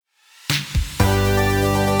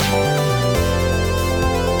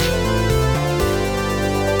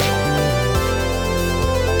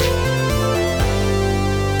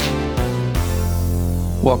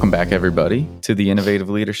Welcome back, everybody, to the Innovative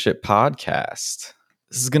Leadership Podcast.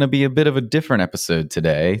 This is going to be a bit of a different episode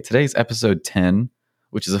today. Today's episode 10,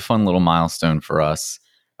 which is a fun little milestone for us.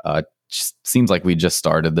 Just seems like we just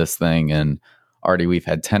started this thing, and already we've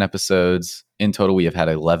had 10 episodes. In total, we have had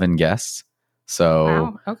 11 guests.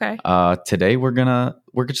 So wow. Okay. Today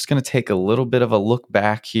we're just gonna take a little bit of a look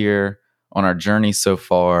back here on our journey so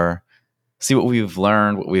far, see what we've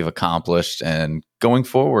learned, what we've accomplished, and going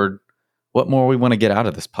forward, what more we want to get out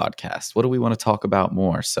of this podcast. What do we want to talk about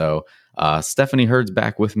more? So Stephanie Hurd's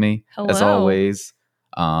back with me, as always.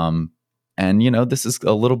 And, this is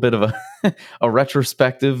a little bit of a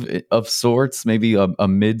retrospective of sorts, maybe a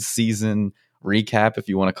mid-season recap, if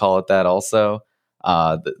you want to call it that also.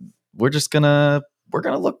 We're going to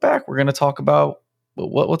look back. We're going to talk about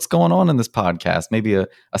what's going on in this podcast, maybe a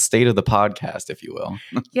state of the podcast, if you will.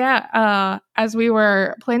 Yeah. As we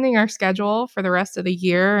were planning our schedule for the rest of the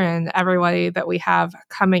year and everybody that we have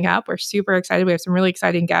coming up, we're super excited. We have some really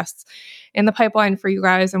exciting guests in the pipeline for you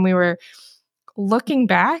guys. And we were looking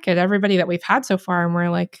back at everybody that we've had so far, and we're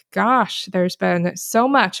like, gosh, there's been so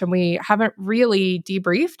much, and we haven't really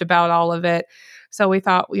debriefed about all of it. So we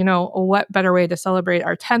thought, what better way to celebrate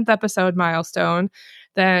our 10th episode milestone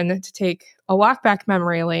than to take a walk back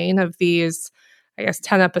memory lane of these,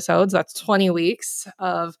 10 episodes. That's 20 weeks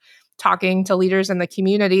of talking to leaders in the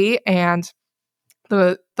community. And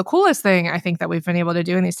the coolest thing I think that we've been able to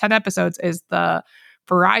do in these 10 episodes is the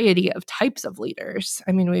variety of types of leaders.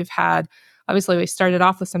 I mean, we started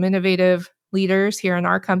off with some innovative leaders here in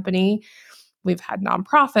our company. We've had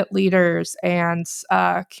nonprofit leaders and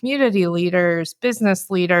community leaders, business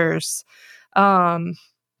leaders,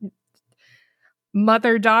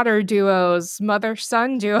 mother-daughter duos,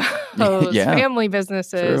 mother-son duos, family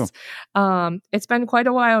businesses. It's been quite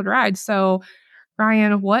a wild ride. So,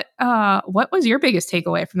 Ryan, what was your biggest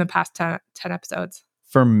takeaway from the past 10 episodes?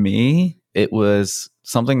 For me, it was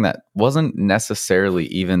something that wasn't necessarily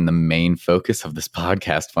even the main focus of this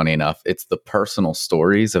podcast, funny enough. It's the personal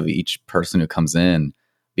stories of each person who comes in,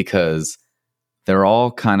 because they're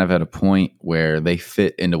all kind of at a point where they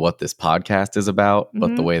fit into what this podcast is about,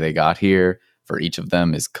 but the way they got here for each of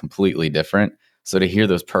them is completely different. So to hear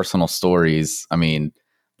those personal stories, I mean,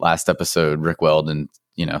 last episode, Rick Weldon,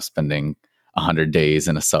 spending 100 days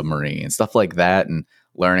in a submarine and stuff like that, and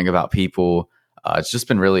learning about people. It's just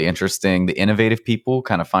been really interesting. The innovative people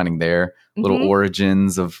kind of finding their little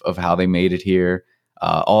origins of how they made it here.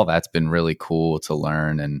 All that's been really cool to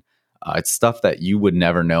learn. And it's stuff that you would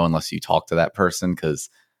never know unless you talk to that person, because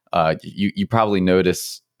you probably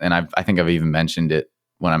notice, and I think I've even mentioned it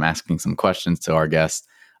when I'm asking some questions to our guests.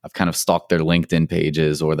 I've kind of stalked their LinkedIn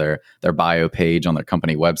pages or their bio page on their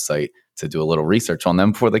company website to do a little research on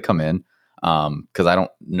them before they come in. Because I don't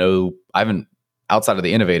know, outside of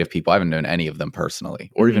the innovative people, I haven't known any of them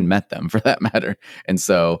personally or even met them for that matter. And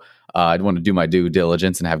so I'd want to do my due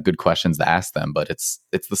diligence and have good questions to ask them. But it's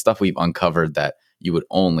the stuff we've uncovered that you would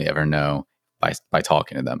only ever know by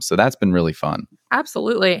talking to them. So that's been really fun.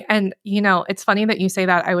 Absolutely. And, it's funny that you say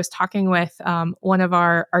that. I was talking with one of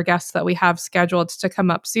our guests that we have scheduled to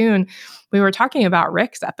come up soon. We were talking about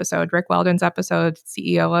Rick Weldon's episode,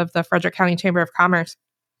 CEO of the Frederick County Chamber of Commerce.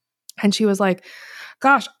 And she was like,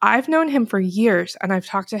 gosh, I've known him for years and I've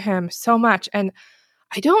talked to him so much. And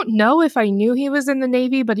I don't know if I knew he was in the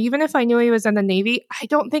Navy, but even if I knew he was in the Navy, I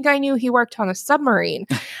don't think I knew he worked on a submarine.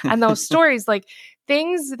 And those stories, like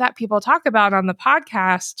things that people talk about on the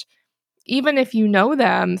podcast, even if you know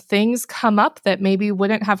them, things come up that maybe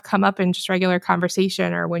wouldn't have come up in just regular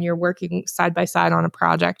conversation or when you're working side by side on a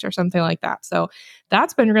project or something like that. So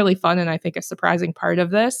that's been really fun. And I think a surprising part of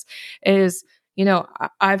this is,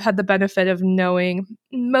 I've had the benefit of knowing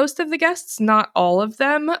most of the guests, not all of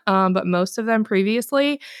them, but most of them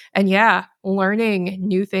previously. And learning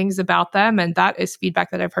new things about them. And that is feedback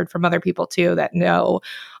that I've heard from other people too that know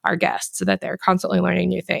our guests, so that they're constantly learning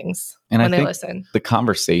new things when they listen. The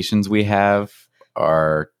conversations we have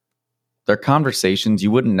they're conversations you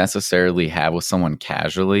wouldn't necessarily have with someone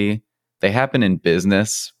casually. They happen in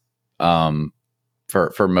business,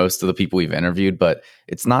 for most of the people we've interviewed, but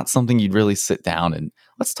it's not something you'd really sit down and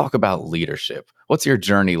let's talk about leadership. What's your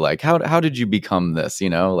journey like? How did you become this?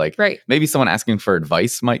 Right. Maybe someone asking for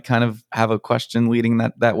advice might kind of have a question leading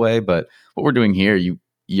that way. But what we're doing here,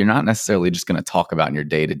 you're not necessarily just going to talk about in your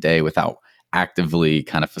day to day without actively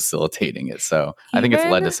kind of facilitating it. So I think it's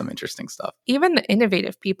led to some interesting stuff. Even the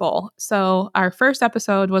innovative people. So our first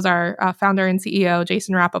episode was our founder and CEO,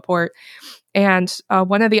 Jason Rappaport. And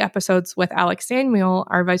one of the episodes with Alex Samuel,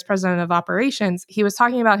 our vice president of operations, he was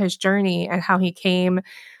talking about his journey and how he came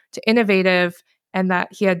to innovative and that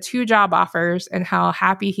he had 2 job offers and how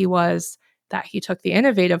happy he was that he took the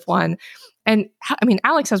innovative one. And I mean,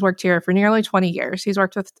 Alex has worked here for nearly 20 years. He's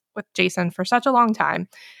worked with Jason for such a long time.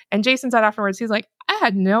 And Jason said afterwards, he's like, I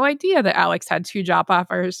had no idea that Alex had 2 job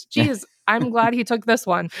offers. Geez, I'm glad he took this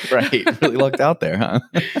one. Right. Really lucked out there, huh?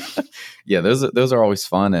 Yeah, those are always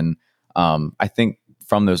fun. And I think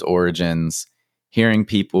from those origins, hearing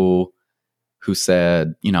people who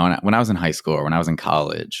said, you know, when I was in high school or when I was in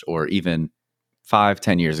college or even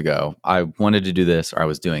 5-10 years ago, I wanted to do this or I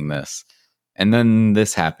was doing this. And then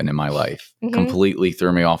this happened in my life, completely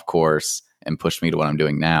threw me off course and pushed me to what I'm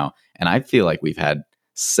doing now. And I feel like we've had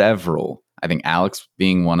several, I think Alex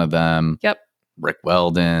being one of them, Yep. Rick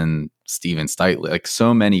Weldon, Steven Steitley, like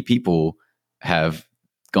so many people have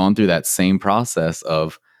gone through that same process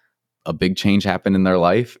of a big change happened in their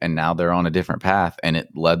life and now they're on a different path and it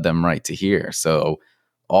led them right to here. So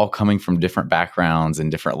all coming from different backgrounds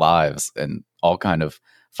and different lives and all kind of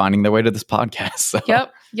finding their way to this podcast. So.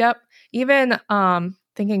 Yep. Even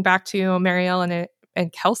thinking back to Marielle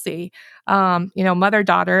and Kelsey,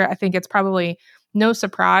 mother-daughter, I think it's probably no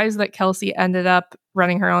surprise that Kelsey ended up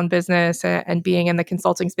running her own business and being in the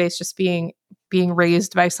consulting space, just being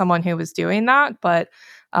raised by someone who was doing that. But,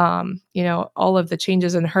 all of the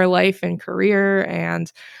changes in her life and career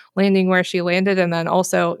and landing where she landed. And then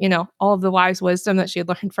also, all of the wise wisdom that she had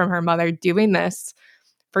learned from her mother doing this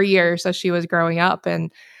for years as she was growing up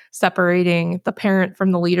and separating the parent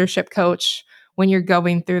from the leadership coach when you're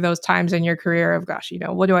going through those times in your career of, gosh,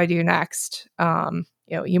 what do I do next?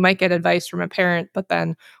 You might get advice from a parent, but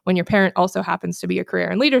then when your parent also happens to be a career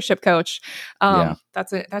and leadership coach,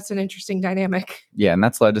 that's an interesting dynamic. Yeah. And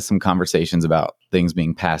that's led to some conversations about things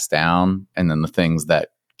being passed down and then the things that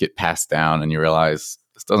get passed down and you realize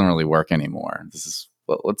this doesn't really work anymore.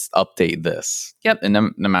 Let's update this. Yep. And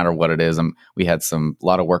no matter what it is, we had a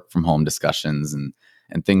lot of work from home discussions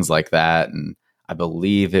and things like that. And I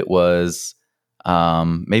believe it was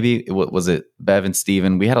was it Bev and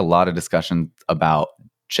Steven? We had a lot of discussion about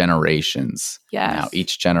generations. Yes. Now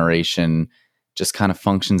each generation just kind of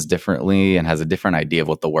functions differently and has a different idea of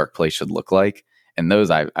what the workplace should look like. And those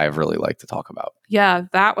I've really liked to talk about. Yeah,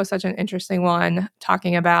 that was such an interesting one,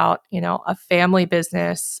 talking about, a family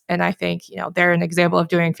business. And I think, they're an example of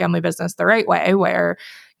doing family business the right way, where,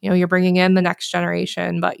 you're bringing in the next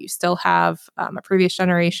generation, but you still have a previous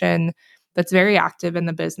generation that's very active in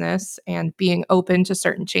the business and being open to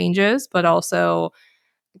certain changes, but also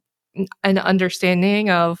an understanding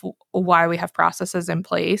of why we have processes in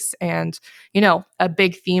place. And, a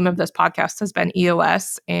big theme of this podcast has been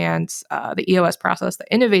EOS and the EOS process that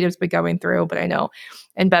Innovative's been going through. But I know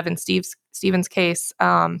in Bev and Steven's case,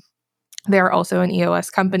 they're also an EOS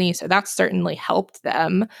company. So that's certainly helped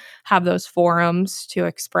them have those forums to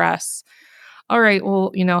express, all right,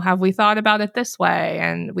 well, have we thought about it this way?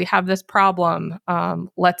 And we have this problem.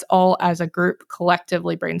 Let's all as a group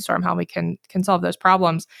collectively brainstorm how we can solve those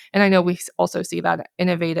problems. And I know we also see that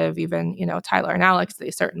Innovative, even, Tyler and Alex,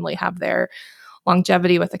 they certainly have their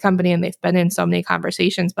longevity with the company and they've been in so many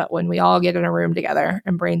conversations. But when we all get in a room together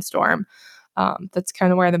and brainstorm, that's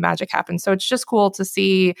kind of where the magic happens. So it's just cool to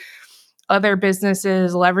see other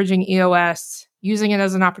businesses leveraging EOS, using it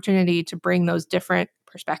as an opportunity to bring those different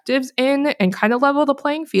perspectives in and kind of level the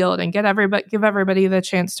playing field and give everybody the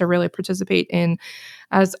chance to really participate in,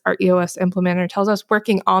 as our EOS implementer tells us,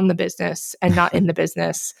 working on the business and not in the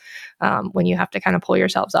business, when you have to kind of pull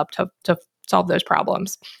yourselves up to solve those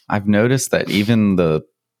problems. I've noticed that even the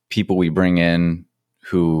people we bring in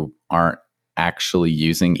who aren't actually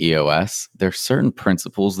using EOS, there's certain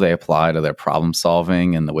principles they apply to their problem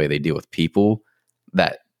solving and the way they deal with people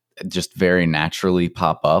that just very naturally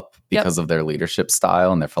pop up because of their leadership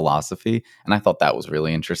style and their philosophy. And I thought that was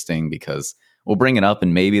really interesting because we'll bring it up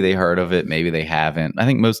and maybe they heard of it, maybe they haven't. I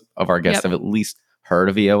think most of our guests have at least heard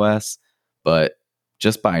of EOS, but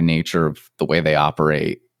just by nature of the way they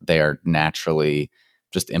operate, they are naturally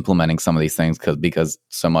just implementing some of these things because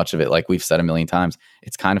so much of it, like we've said a million times,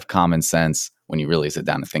 it's kind of common sense when you really sit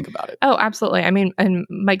down and think about it. Oh, absolutely. I mean, and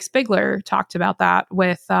Mike Spigler talked about that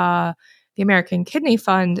with the American Kidney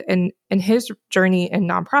Fund and his journey in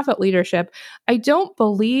nonprofit leadership. I don't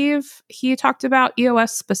believe he talked about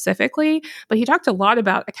EOS specifically, but he talked a lot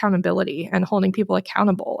about accountability and holding people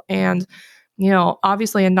accountable. And,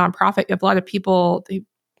 obviously in nonprofit, you have a lot of people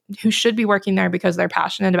who should be working there because they're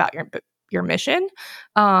passionate about your mission.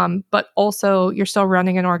 But also you're still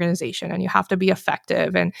running an organization and you have to be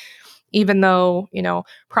effective. And even though,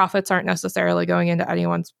 profits aren't necessarily going into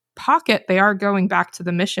anyone's pocket, they are going back to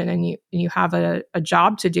the mission, and you have a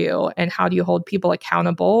job to do. And how do you hold people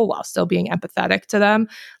accountable while still being empathetic to them?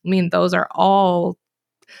 I mean, those are all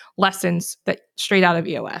lessons that straight out of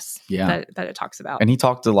EOS Yeah. that it talks about. And he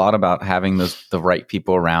talked a lot about having the right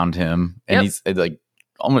people around him. And Yep. he's like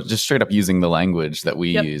almost just straight up using the language that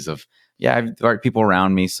we Yep. use of, I have the right people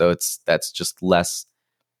around me. So that's just less,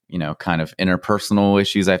 kind of interpersonal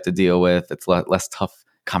issues I have to deal with. It's less tough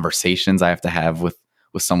conversations I have to have with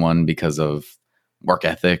someone because of work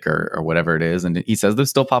ethic or whatever it is. And he says those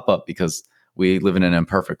still pop up because we live in an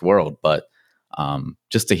imperfect world. But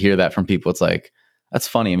just to hear that from people, it's like, that's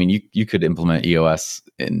funny. I mean, you could implement EOS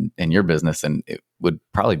in your business and it would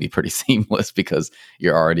probably be pretty seamless because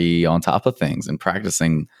you're already on top of things and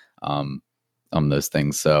practicing on those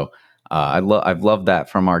things. So I've loved that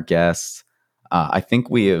from our guests. I think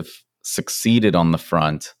we have succeeded on the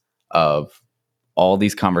front of all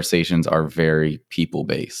these conversations are very people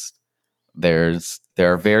based. There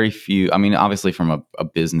are very few. I mean, obviously from a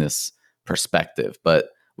business perspective, but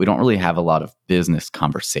we don't really have a lot of business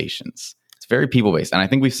conversations. It's very people based, and I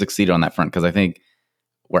think we've succeeded on that front because I think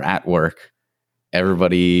we're at work.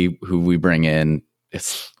 Everybody who we bring in,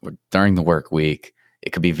 during the work week.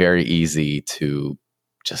 It could be very easy to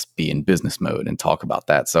just be in business mode and talk about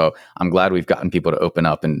that. So I'm glad we've gotten people to open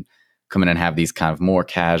up and come in and have these kind of more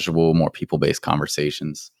casual, more people-based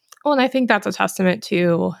conversations. Well, and I think that's a testament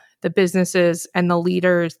to the businesses and the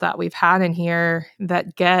leaders that we've had in here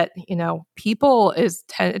that get, people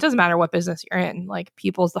it doesn't matter what business you're in. Like,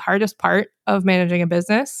 people is the hardest part of managing a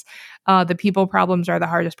business. The people problems are the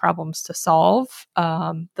hardest problems to solve.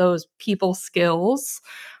 Those people skills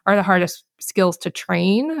are the hardest skills to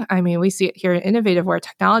train. I mean, we see it here at Innovative. We're a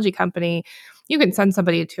technology company. You can send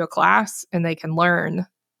somebody to a class and they can learn.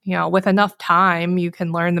 With enough time, you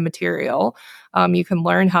can learn the material. You can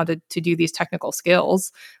learn how to do these technical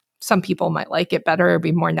skills. Some people might like it better,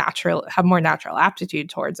 be more natural, have more natural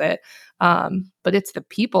aptitude towards it. But it's the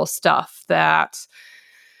people stuff that,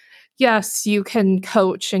 yes, you can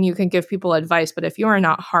coach and you can give people advice, but if you are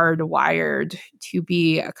not hardwired to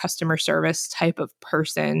be a customer service type of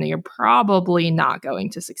person, you're probably not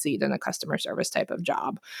going to succeed in a customer service type of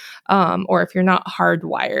job. Or if you're not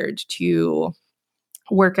hardwired to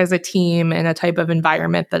work as a team in a type of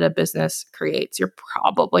environment that a business creates, you're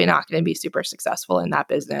probably not going to be super successful in that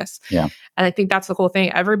business. Yeah. And I think that's the cool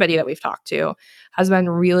thing. Everybody that we've talked to has been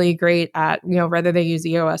really great at, whether they use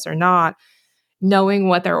EOS or not, knowing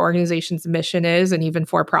what their organization's mission is. And even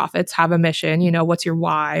for-profits have a mission. What's your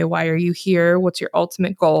why? Why are you here? What's your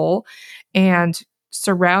ultimate goal? And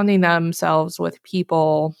surrounding themselves with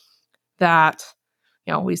people that,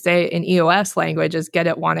 we say in EOS language is get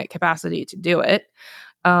it, want it, capacity to do it.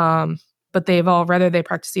 But they've all, whether they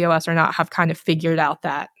practice EOS or not, have kind of figured out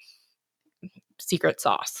that secret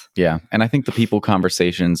sauce. Yeah. And I think the people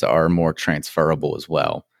conversations are more transferable as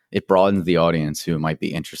well. It broadens the audience who might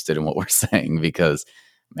be interested in what we're saying because,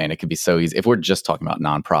 man, it could be so easy. If we're just talking about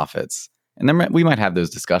nonprofits, and then we might have those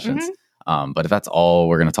discussions. Mm-hmm. But if that's all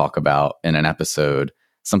we're going to talk about in an episode,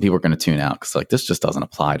 some people are going to tune out because this just doesn't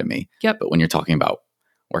apply to me. Yep. But when you're talking about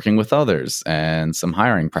working with others and some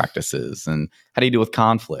hiring practices and how do you deal with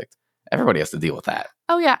conflict, everybody has to deal with that.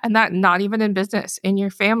 Oh, yeah. And that not even in business, in your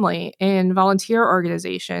family, in volunteer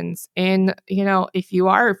organizations, in, if you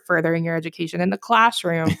are furthering your education in the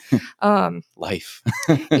classroom. Life.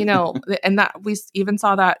 And that we even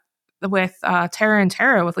saw that with Tara and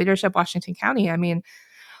Tara with Leadership Washington County. I mean,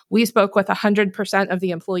 we spoke with 100% of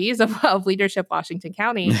the employees of Leadership Washington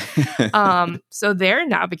County. So they're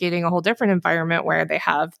navigating a whole different environment where they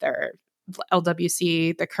have their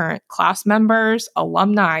LWC, the current class members,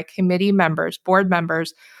 alumni, committee members, board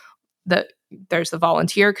members. There's the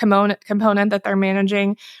volunteer component that they're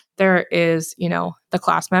managing. There is, the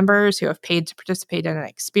class members who have paid to participate in an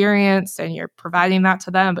experience, and you're providing that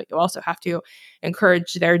to them, but you also have to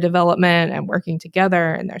encourage their development and working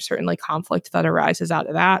together. And there's certainly conflict that arises out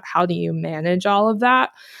of that. How do you manage all of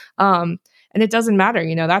that? And it doesn't matter.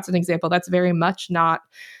 That's an example that's very much not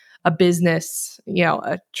a business,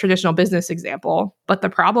 a traditional business example, but the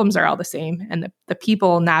problems are all the same. And the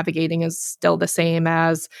people navigating is still the same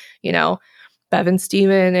as, Bev and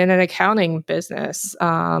Steven in an accounting business,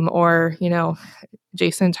 or,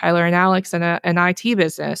 Jason, Tyler, and Alex in an IT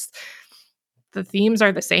business. The themes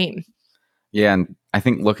are the same. Yeah. And I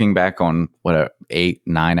think looking back on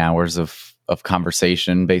 8-9 hours of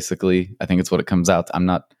conversation, basically, I think it's what it comes out to. I'm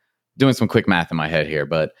not doing some quick math in my head here,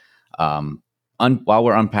 but while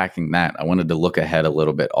we're unpacking that, I wanted to look ahead a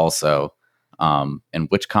little bit also, and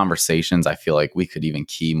which conversations I feel like we could even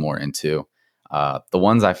key more into. The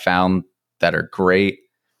ones I found that are great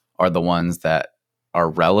are the ones that are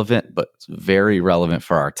relevant, but very relevant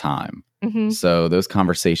for our time. Mm-hmm. So those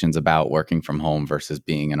conversations about working from home versus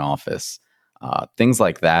being in office, Things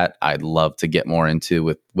like that, I'd love to get more into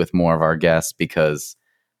with more of our guests because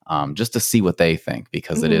just to see what they think,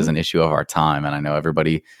 because it is an issue of our time. And I know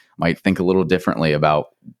everybody might think a little differently about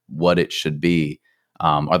what it should be.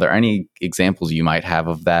 Are there any examples you might have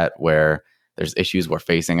of that where there's issues we're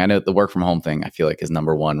facing? I know the work from home thing, I feel like, is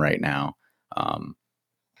number one right now.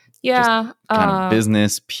 Just kind of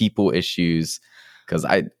business, people issues, because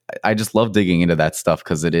I just love digging into that stuff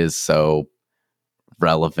because it is so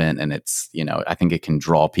relevant, and it's, I think it can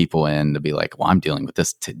draw people in to be like, well, I'm dealing with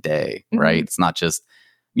this today, right? It's not just,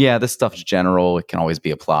 this stuff's general, it can always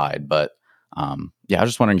be applied, but I was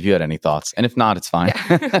just wondering if you had any thoughts, and if not, it's fine.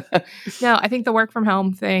 No, I think the work from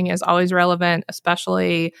home thing is always relevant,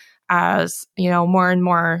 especially as, more and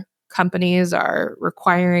more companies are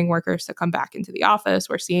requiring workers to come back into the office.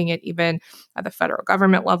 We're seeing it even at the federal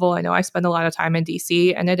government level. I know I spend a lot of time in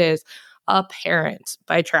DC, and it is apparent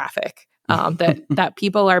by traffic that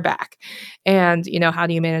people are back. And, how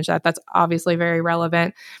do you manage that? That's obviously very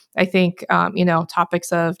relevant. I think,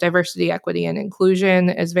 topics of diversity, equity, and inclusion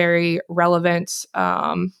is very relevant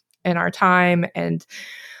in our time. And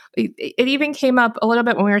it even came up a little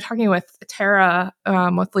bit when we were talking with Tara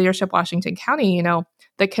with Leadership Washington County,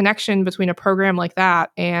 the connection between a program like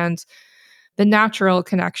that and the natural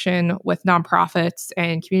connection with nonprofits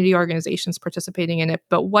and community organizations participating in it.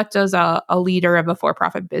 But what does a leader of a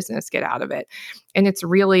for-profit business get out of it? And it's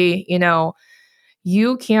really,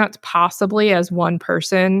 you can't possibly, as one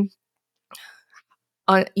person,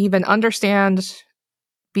 even understand,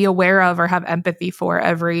 be aware of, or have empathy for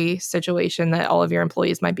every situation that all of your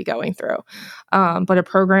employees might be going through. But a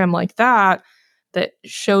program like that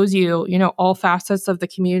shows you, all facets of the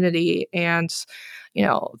community, and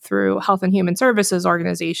through health and human services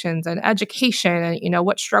organizations and education, and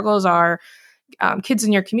what struggles are kids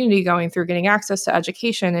in your community going through getting access to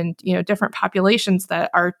education, and different populations that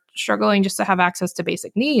are struggling just to have access to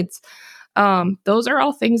basic needs. Those are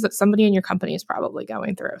all things that somebody in your company is probably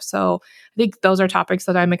going through. So I think those are topics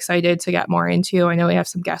that I'm excited to get more into. I know we have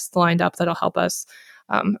some guests lined up that'll help us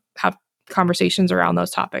have conversations around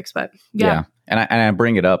those topics. But yeah. And I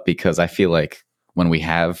bring it up because I feel like when we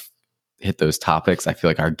have hit those topics, I feel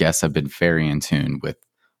like our guests have been very in tune with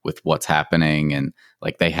what's happening, and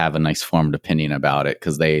like they have a nice formed opinion about it,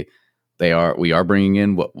 because we are bringing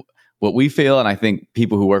in what we feel, and I think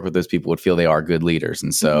people who work with those people would feel they are good leaders,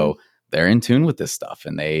 and so they're in tune with this stuff,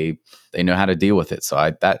 and they know how to deal with it. So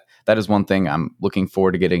that is one thing I'm looking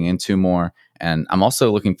forward to getting into more, and I'm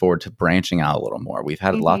also looking forward to branching out a little more. We've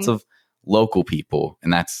had lots of local people,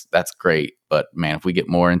 and that's great. But man, if we get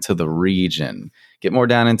more into the region, get more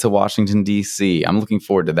down into Washington, D.C., I'm looking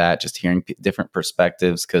forward to that, just hearing different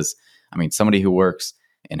perspectives. Because, somebody who works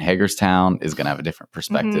in Hagerstown is going to have a different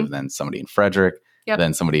perspective than somebody in Frederick,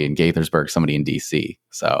 than somebody in Gaithersburg, somebody in D.C.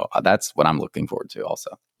 So that's what I'm looking forward to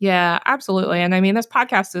also. Yeah, absolutely. And this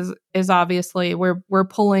podcast is obviously, we're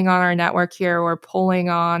pulling on our network here. We're pulling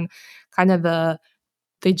on kind of the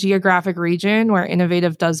geographic region where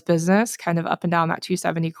Innovative does business, kind of up and down that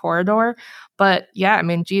 270 corridor. But yeah,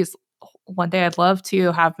 geez, one day I'd love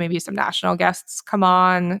to have maybe some national guests come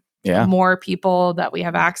on, more people that we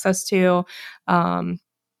have access to.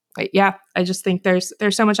 I just think there's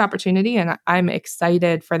so much opportunity, and I'm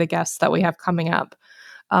excited for the guests that we have coming up.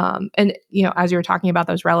 And, as you were talking about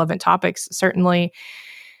those relevant topics, certainly,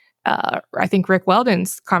 I think Rick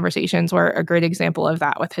Weldon's conversations were a great example of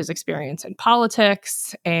that, with his experience in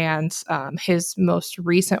politics and his most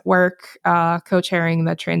recent work co-chairing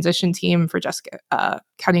the transition team for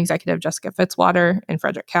County Executive Jessica Fitzwater in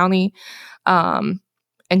Frederick County, and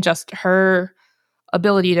just her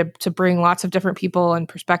ability to bring lots of different people and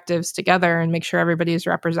perspectives together and make sure everybody is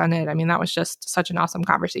represented. That was just such an awesome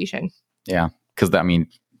conversation. Yeah, because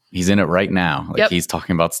he's in it right now. He's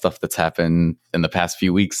talking about stuff that's happened in the past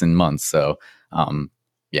few weeks and months. So,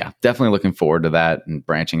 definitely looking forward to that and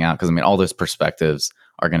branching out, because all those perspectives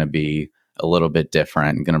are going to be a little bit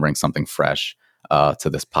different and going to bring something fresh to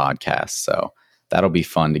this podcast. So that'll be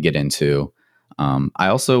fun to get into. I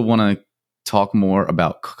also want to talk more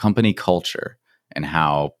about company culture and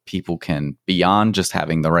how people can, beyond just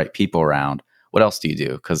having the right people around, what else do you do?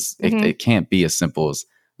 Because it can't be as simple as,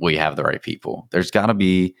 well, you have the right people. There's got to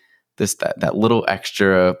be that little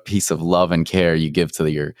extra piece of love and care you give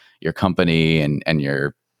to your company and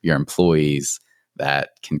your employees that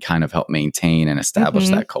can kind of help maintain and establish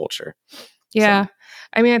that culture. Yeah. So.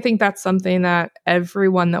 I think that's something that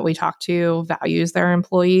everyone that we talk to values their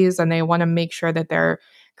employees, and they want to make sure that they're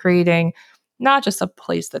creating not just a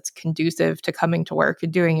place that's conducive to coming to work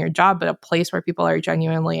and doing your job, but a place where people are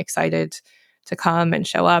genuinely excited to come and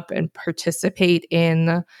show up and participate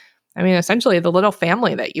in I mean, essentially the little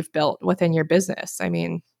family that you've built within your business. I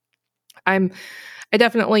mean, I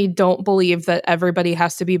definitely don't believe that everybody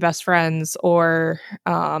has to be best friends or,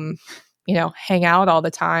 hang out all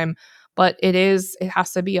the time, but it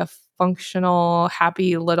has to be a functional,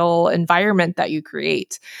 happy little environment that you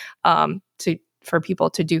create, for people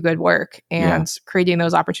to do good work, and creating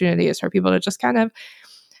those opportunities for people to just kind of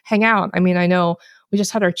hang out. I mean, I know we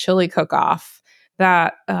just had our chili cook-off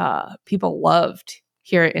that people loved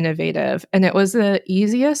here at Innovative, and it was the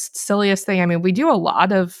easiest, silliest thing. I mean, we do a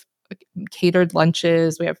lot of catered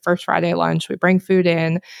lunches. We have First Friday lunch. We bring food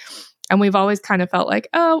in. And we've always kind of felt like,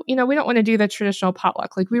 oh, we don't want to do the traditional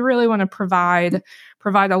potluck. Like, we really want to provide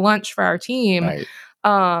a lunch for our team. Right.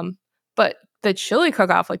 But the chili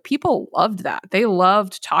cook-off, like, people loved that. They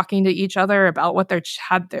loved talking to each other about what they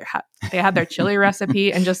had their chili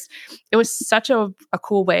recipe, and just, it was such a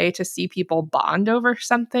cool way to see people bond over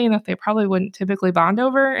something that they probably wouldn't typically bond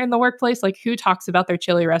over in the workplace. Like, who talks about their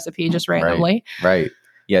chili recipe just randomly? Right.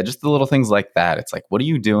 Yeah, just the little things like that. It's like, what are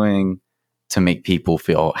you doing to make people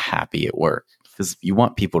feel happy at work? Because you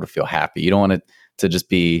want people to feel happy. You don't want it to just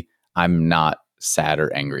be, I'm not sad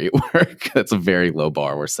or angry at work. That's a very low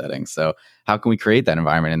bar we're setting. So how can we create that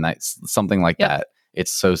environment? And that's something like that.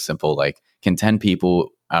 It's so simple. Like, can 10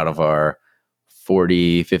 people out of our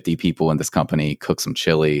 40, 50 people in this company cook some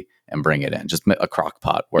chili and bring it in? Just a crock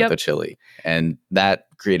pot worth of chili. And that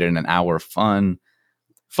created an hour of fun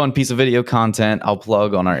piece of video content. I'll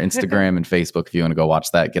plug on our Instagram and Facebook if you want to go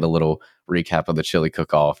watch that, get a little recap of the chili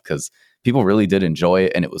cook-off, because people really did enjoy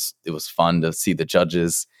it. And it was fun to see the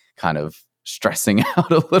judges kind of stressing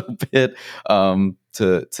out a little bit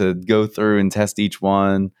to go through and test each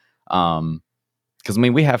one. Because I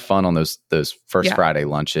mean, we have fun on those First Friday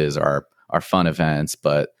lunches, or our fun events,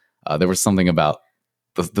 but there was something about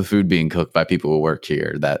the food being cooked by people who work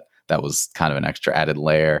here that was kind of an extra added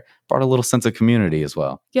layer, brought a little sense of community as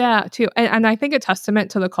well. Yeah, too. And I think a testament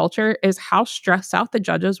to the culture is how stressed out the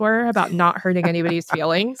judges were about not hurting anybody's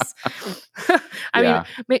feelings. I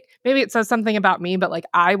mean, maybe it says something about me, but like,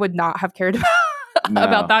 I would not have cared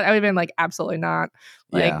about that. I would have been like, absolutely not.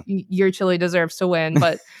 Like, your chili deserves to win.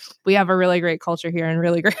 But we have a really great culture here, and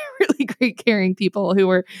really great caring people who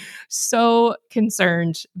were so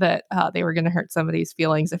concerned that they were going to hurt somebody's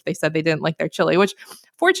feelings if they said they didn't like their chili, which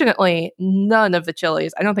fortunately, none of the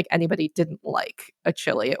chilies, I don't think anybody didn't like a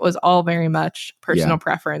chili. It was all very much personal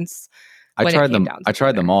preference. I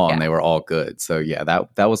tried them all, and they were all good. So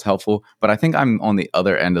that was helpful. But I think I'm on the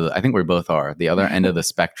other end of I think we both are the other end of the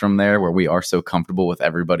spectrum there, where we are so comfortable with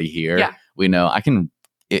everybody here. Yeah. We know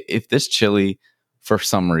if this chili for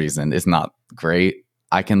some reason is not great,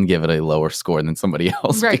 I can give it a lower score than somebody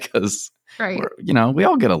else, because we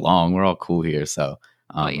all get along. We're all cool here. So,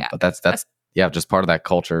 but that's just part of that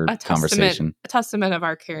culture conversation. A testament of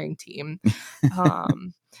our caring team.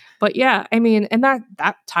 But yeah, I mean, and that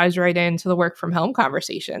ties right into the work from home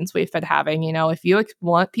conversations we've been having. If you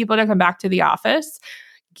want people to come back to the office,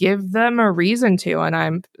 give them a reason to. And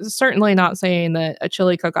I'm certainly not saying that a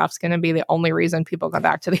chili cook-off is going to be the only reason people come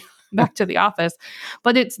back to the office,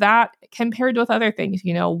 but it's that compared with other things.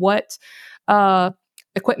 What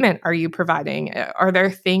equipment are you providing? Are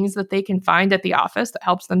there things that they can find at the office that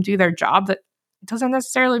helps them do their job that doesn't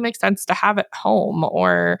necessarily make sense to have at home,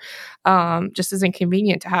 or just isn't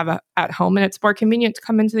convenient to have at home, and it's more convenient to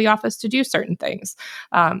come into the office to do certain things?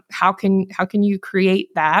 How can you create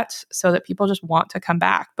that so that people just want to come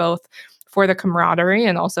back, both for the camaraderie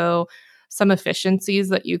and also some efficiencies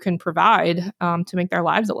that you can provide to make their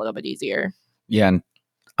lives a little bit easier? Yeah, and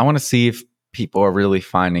I want to see if people are really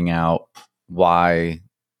finding out why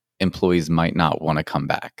employees might not want to come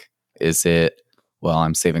back. Is it, well,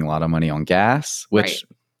 I'm saving a lot of money on gas, which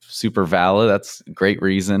super valid. That's a great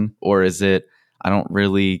reason. Or is it, I don't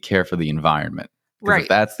really care for the environment? If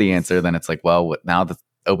that's the answer, then it's like, well, now that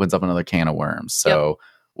opens up another can of worms. So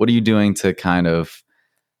what are you doing to kind of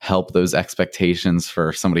help those expectations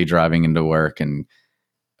for somebody driving into work, and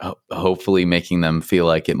hopefully making them feel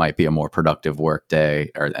like it might be a more productive work day,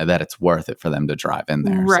 or that it's worth it for them to drive in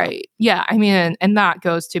there? Right. So. Yeah. I mean, and that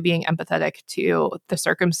goes to being empathetic to the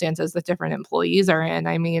circumstances that different employees are in.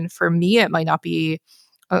 I mean, for me, it might not be,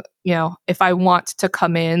 if I want to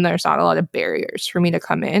come in, there's not a lot of barriers for me to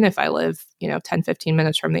come in. If I live, 10, 15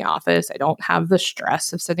 minutes from the office, I don't have the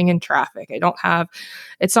stress of sitting in traffic.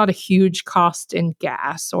 It's not a huge cost in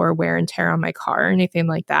gas or wear and tear on my car or anything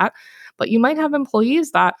like that. But you might have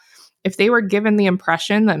employees that, if they were given the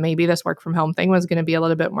impression that maybe this work from home thing was going to be a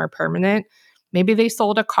little bit more permanent, maybe they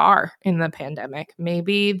sold a car in the pandemic.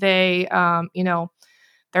 Maybe they,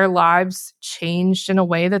 their lives changed in a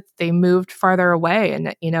way that they moved farther away,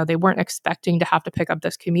 and they weren't expecting to have to pick up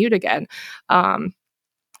this commute again.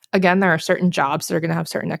 Again, there are certain jobs that are going to have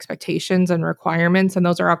certain expectations and requirements, and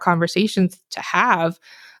those are all conversations to have.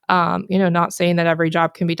 Not saying that every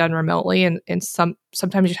job can be done remotely, and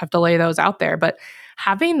sometimes you have to lay those out there, but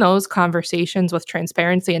having those conversations with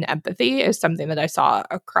transparency and empathy is something that I saw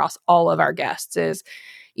across all of our guests. Is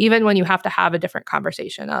even when you have to have a different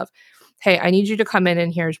conversation of, hey, I need you to come in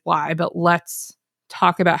and here's why, but let's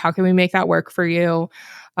talk about how can we make that work for you,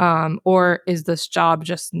 or is this job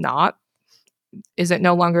just not? Is it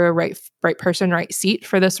no longer a right person, right seat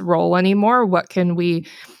for this role anymore? What can we,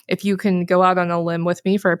 if you can go out on a limb with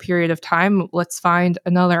me for a period of time, let's find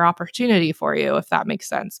another opportunity for you, if that makes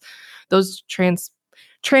sense. Those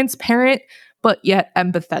transparent but yet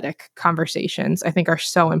empathetic conversations, I think, are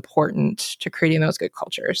so important to creating those good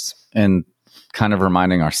cultures. And kind of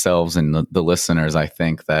reminding ourselves and the listeners, I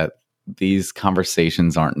think, that these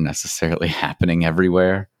conversations aren't necessarily happening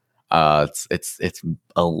everywhere. It's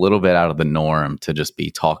a little bit out of the norm to just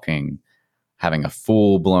be having a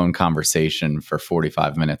full blown conversation for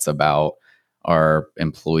 45 minutes about, are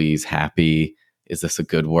employees happy? Is this a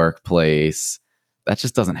good workplace? That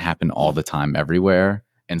just doesn't happen all the time everywhere.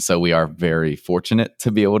 And so we are very fortunate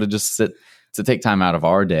to be able to just take time out of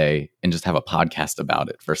our day and just have a podcast about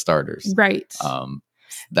it, for starters. Right.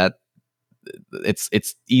 That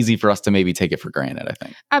it's easy for us to maybe take it for granted, I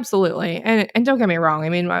think. Absolutely. And don't get me wrong. I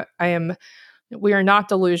mean, we are not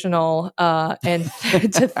delusional, and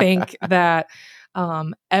to think that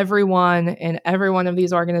everyone in every one of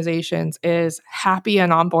these organizations is happy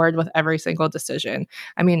and on board with every single decision.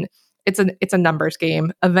 I mean, it's a numbers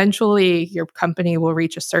game. Eventually, your company will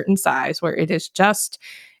reach a certain size where it is just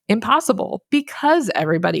impossible, because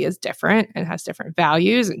everybody is different and has different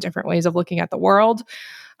values and different ways of looking at the world.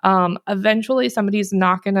 Eventually somebody's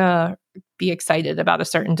not going to be excited about a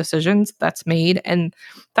certain decisions that's made. And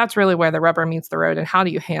that's really where the rubber meets the road. And how do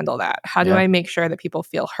you handle that? How do I make sure that people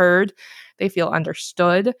feel heard? They feel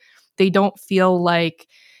understood. They don't feel like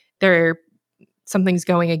something's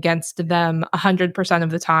going against them 100% of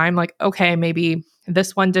the time. Like, okay, maybe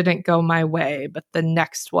this one didn't go my way, but the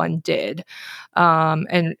next one did.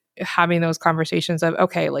 And having those conversations of,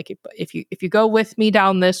 okay, like if you go with me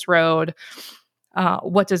down this road,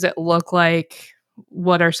 what does it look like?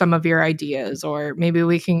 What are some of your ideas? Or maybe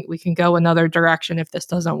we can go another direction if this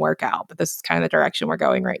doesn't work out, but this is kind of the direction we're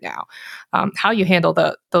going right now. How you handle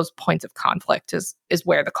those points of conflict is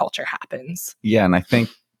where the culture happens. Yeah, and I think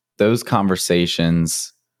those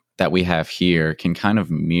conversations that we have here can kind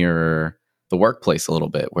of mirror the workplace a little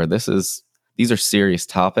bit, where these are serious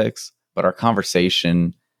topics, but our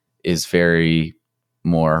conversation is very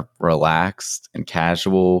more relaxed and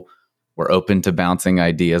casual. We're open to bouncing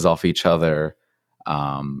ideas off each other.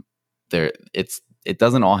 It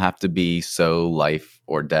doesn't all have to be so life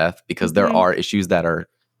or death, because there are issues that are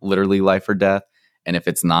literally life or death. And if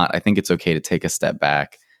it's not, I think it's okay to take a step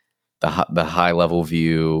back. The high level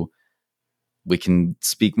view, we can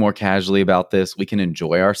speak more casually about this. We can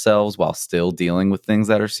enjoy ourselves while still dealing with things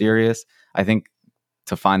that are serious. I think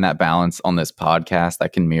to find that balance on this podcast,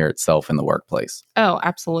 that can mirror itself in the workplace. Oh,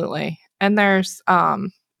 absolutely. And there's,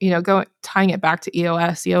 tying it back to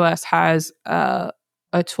EOS. EOS has a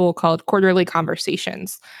tool called quarterly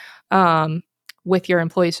conversations with your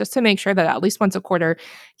employees, just to make sure that at least once a quarter,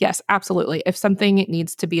 yes, absolutely. If something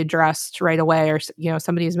needs to be addressed right away, or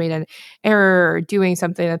somebody has made an error or doing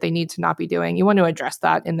something that they need to not be doing, you want to address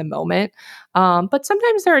that in the moment. But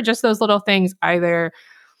sometimes there are just those little things, either,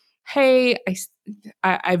 hey,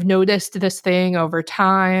 I've noticed this thing over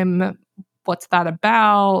time. What's that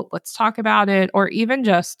about? Let's talk about it. Or even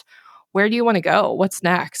just, where do you want to go? What's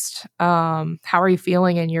next? How are you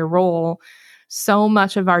feeling in your role? So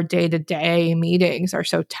much of our day-to-day meetings are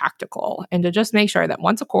so tactical. And to just make sure that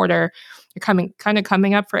once a quarter, you're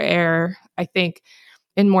coming up for air. I think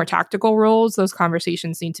in more tactical roles, those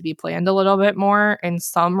conversations need to be planned a little bit more. In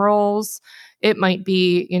some roles, it might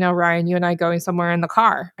be, Ryan, you and I going somewhere in the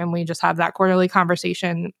car, and we just have that quarterly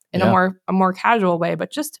conversation in a more casual way,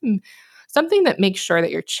 but just something that makes sure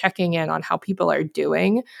that you're checking in on how people are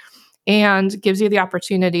doing, and gives you the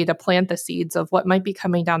opportunity to plant the seeds of what might be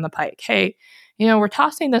coming down the pike. Hey, we're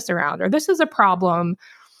tossing this around, or this is a problem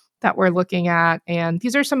that we're looking at, and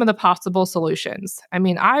these are some of the possible solutions. I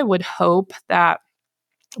mean, I would hope that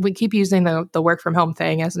we keep using the work from home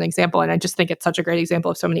thing as an example, and I just think it's such a great example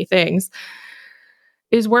of so many things.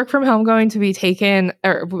 Is work from home going to be taken,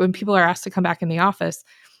 or when people are asked to come back in the office,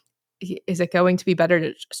 is it going to be better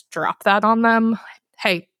to just drop that on them?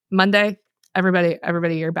 Hey, Monday, everybody,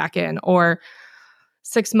 you're back in. Or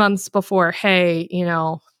 6 months before, hey,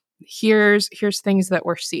 here's things that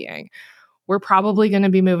we're seeing. We're probably going to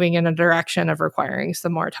be moving in a direction of requiring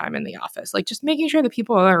some more time in the office. Like just making sure that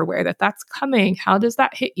people are aware that that's coming. How does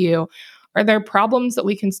that hit you? Are there problems that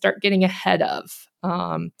we can start getting ahead of?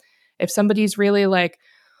 If somebody's really like,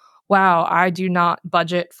 wow, I do not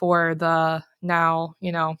budget for the now,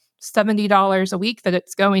 $70 a week that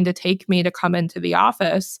it's going to take me to come into the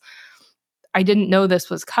office. I didn't know this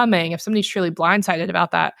was coming. If somebody's truly blindsided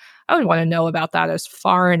about that, I would want to know about that as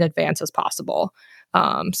far in advance as possible,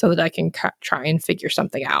 so that I can try and figure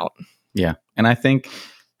something out. Yeah. And I think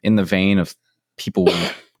in the vein of people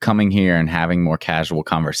coming here and having more casual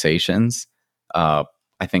conversations, I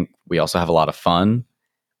think we also have a lot of fun.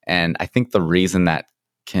 And I think the reason that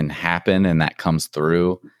can happen and that comes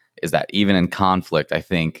through is that even in conflict, I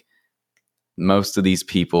think most of these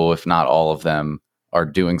people, if not all of them, are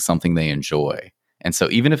doing something they enjoy. And so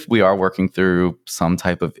even if we are working through some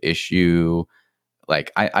type of issue,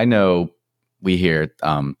 like I know we hear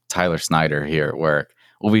Tyler Snyder here at work,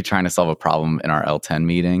 we'll be trying to solve a problem in our L10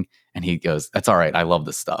 meeting. And he goes, "That's all right. I love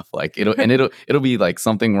this stuff." Like it'll be like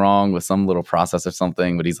something wrong with some little process or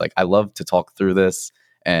something. But he's like, "I love to talk through this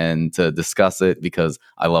and to discuss it because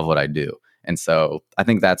I love what I do." And so I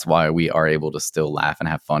think that's why we are able to still laugh and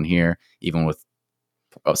have fun here, even with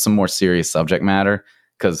some more serious subject matter,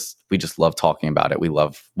 because we just love talking about it. We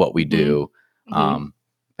love what we do. Mm-hmm.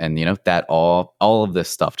 And that all of this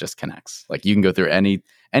stuff just connects. Like you can go through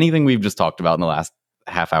anything we've just talked about in the last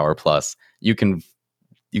half hour plus, you can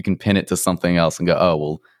pin it to something else and go, oh,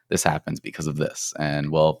 well, this happens because of this.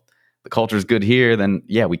 And well, the culture is good here, then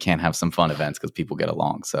yeah, we can have some fun events because people get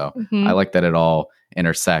along. So I like that it all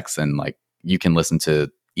intersects, and like you can listen to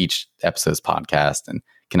each episode's podcast and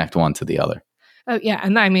connect one to the other. Oh, yeah.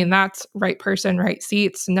 And I mean, that's right person, right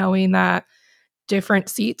seats, knowing that different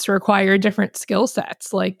seats require different skill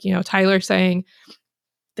sets. Like, Tyler saying,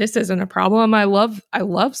 this isn't a problem. I love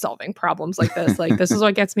solving problems like this. Like, this is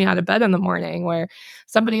what gets me out of bed in the morning, where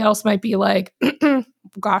somebody else might be like,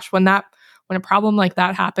 gosh, when a problem like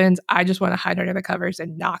that happens, I just want to hide under the covers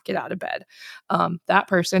and not get out of bed. That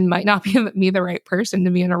person might not be the right person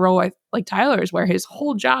to be in a role like Tyler's, where his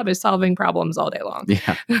whole job is solving problems all day long.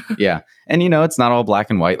 Yeah. Yeah. And, it's not all black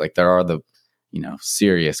and white. Like there are the,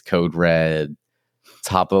 serious code red,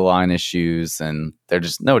 top of the line issues, and they're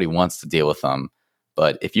just, nobody wants to deal with them.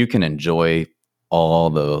 But if you can enjoy all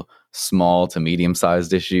the small to medium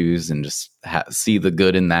sized issues and just see the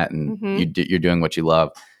good in that, and you're doing what you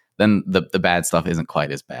love, then the bad stuff isn't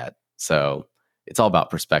quite as bad. So it's all about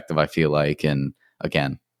perspective, I feel like. And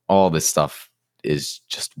again, all this stuff is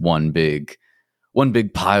just one big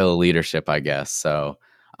pile of leadership, I guess. So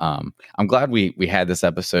I'm glad we had this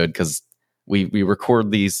episode, because we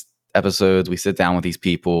record these episodes, we sit down with these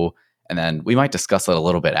people, and then we might discuss it a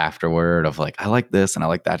little bit afterward of like, I like this and I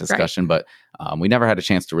like that discussion, right. But we never had a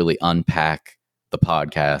chance to really unpack the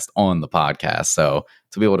podcast on the podcast. So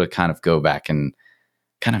to be able to kind of go back and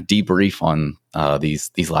kind of debrief on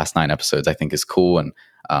these last 9 episodes, I think is cool. And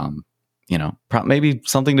maybe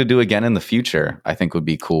something to do again in the future, I think would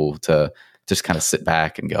be cool, to just kind of sit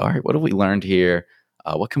back and go, all right, what have we learned here?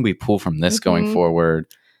 What can we pull from this going forward?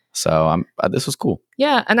 So this was cool.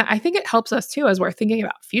 Yeah. And I think it helps us too, as we're thinking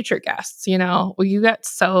about future guests. You get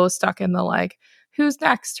so stuck in the like, who's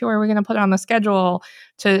next? Who are we going to put on the schedule?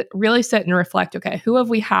 To really sit and reflect, okay, who have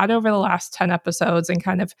we had over the last 10 episodes, and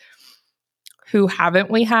kind of who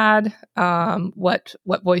haven't we had? What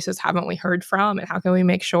voices haven't we heard from? And how can we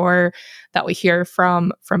make sure that we hear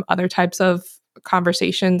from other types of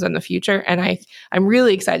conversations in the future? And I'm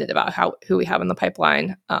really excited about who we have in the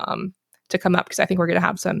pipeline to come up, because I think we're going to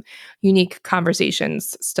have some unique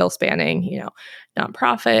conversations still spanning,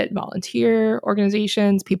 nonprofit, volunteer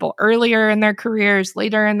organizations, people earlier in their careers,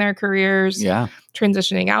 later in their careers,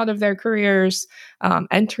 transitioning out of their careers,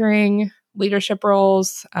 entering leadership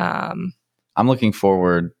roles. I'm looking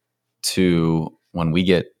forward to when we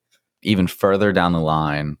get even further down the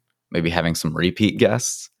line, maybe having some repeat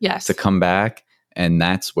guests to come back. And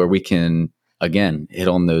that's where we can, again, hit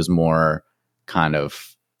on those more kind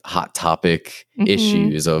of hot topic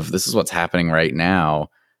issues of, this is what's happening right now.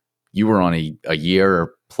 You were on a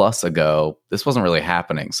year plus ago. This wasn't really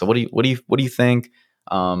happening. So what do you think?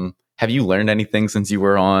 Have you learned anything since you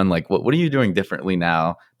were on? Like, what are you doing differently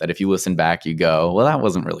now that if you listen back, you go, well, that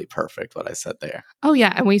wasn't really perfect, what I said there? Oh,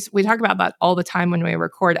 yeah. And we talk about that all the time when we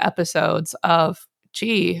record episodes of,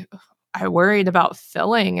 gee, I worried about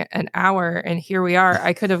filling an hour, and here we are.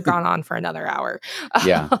 I could have gone on for another hour.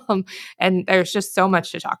 Yeah. And there's just so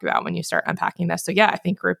much to talk about when you start unpacking this. So yeah, I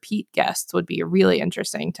think repeat guests would be really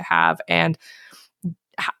interesting to have. And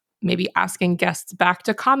maybe asking guests back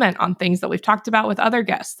to comment on things that we've talked about with other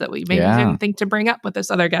guests that we maybe Yeah. didn't think to bring up with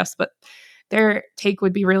this other guest, but their take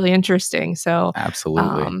would be really interesting. So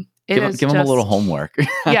Absolutely. give them a little homework.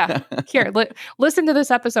 Yeah. Here, listen to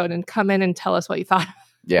this episode and come in and tell us what you thought.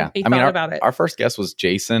 Yeah. I mean, about it. Our first guest was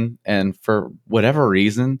Jason. And for whatever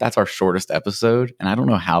reason, that's our shortest episode. And I don't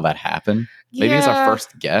know how that happened. Maybe it's our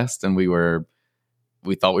first guest and we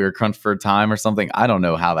thought we were crunched for time or something. I don't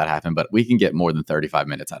know how that happened, but we can get more than 35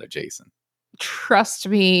 minutes out of Jason. Trust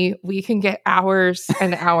me, we can get hours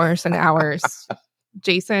and hours and hours.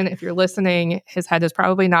 Jason, if you're listening, his head is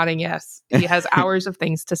probably nodding yes. He has hours of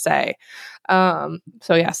things to say. So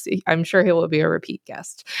yes, I'm sure he will be a repeat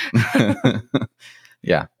guest.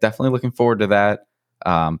 Yeah, definitely looking forward to that.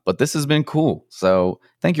 But this has been cool. So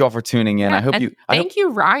thank you all for tuning in. Yeah, thank you,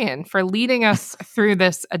 Ryan, for leading us through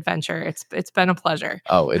this adventure. It's been a pleasure.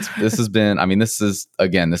 Oh, this is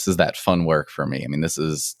that fun work for me. I mean, this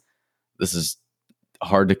is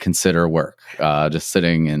hard to consider work. Just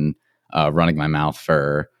sitting and running my mouth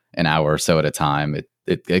for an hour or so at a time.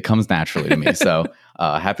 It comes naturally to me. So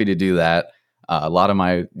happy to do that. A lot of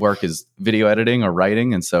my work is video editing or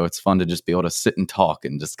writing. And so it's fun to just be able to sit and talk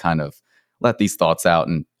and just kind of let these thoughts out.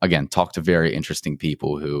 And again, talk to very interesting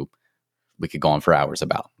people who we could go on for hours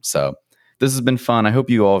about. So this has been fun. I hope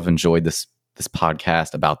you all have enjoyed this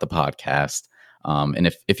podcast about the podcast. And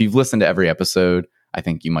if you've listened to every episode, I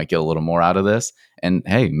think you might get a little more out of this. And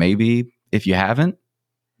hey, maybe if you haven't,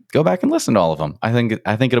 go back and listen to all of them. I think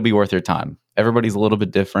it'll be worth your time. Everybody's a little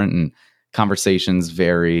bit different and conversations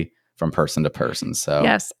vary from person to person. So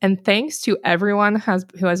yes, and thanks to everyone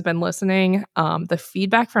who has been listening. The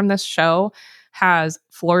feedback from this show has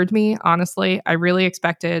floored me, honestly. I really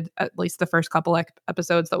expected at least the first couple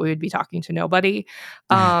episodes that we would be talking to nobody.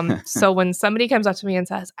 So when somebody comes up to me and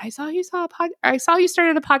says, I saw you started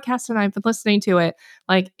a podcast and I've been listening to it,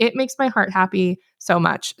 like, it makes my heart happy so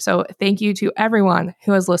much. So thank you to everyone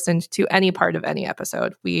who has listened to any part of any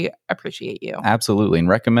episode. We appreciate you. Absolutely. And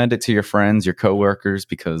recommend it to your friends, your coworkers,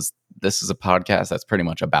 because this is a podcast that's pretty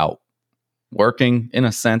much about working in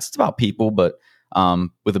a sense. It's about people, but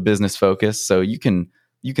with a business focus. So you can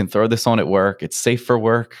throw this on at work. It's safe for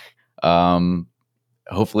work.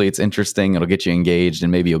 Hopefully it's interesting. It'll get you engaged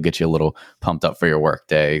and maybe it'll get you a little pumped up for your work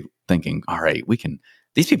day, thinking, all right,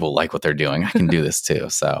 these people like what they're doing. I can do this too.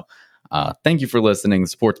 So thank you for listening. The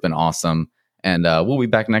support's been awesome. And we'll be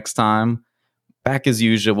back next time. Back as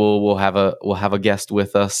usual. We'll have a guest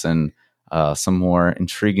with us and some more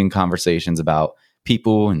intriguing conversations about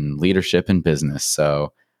people and leadership and business.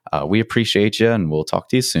 So we appreciate you and we'll talk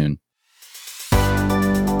to you soon.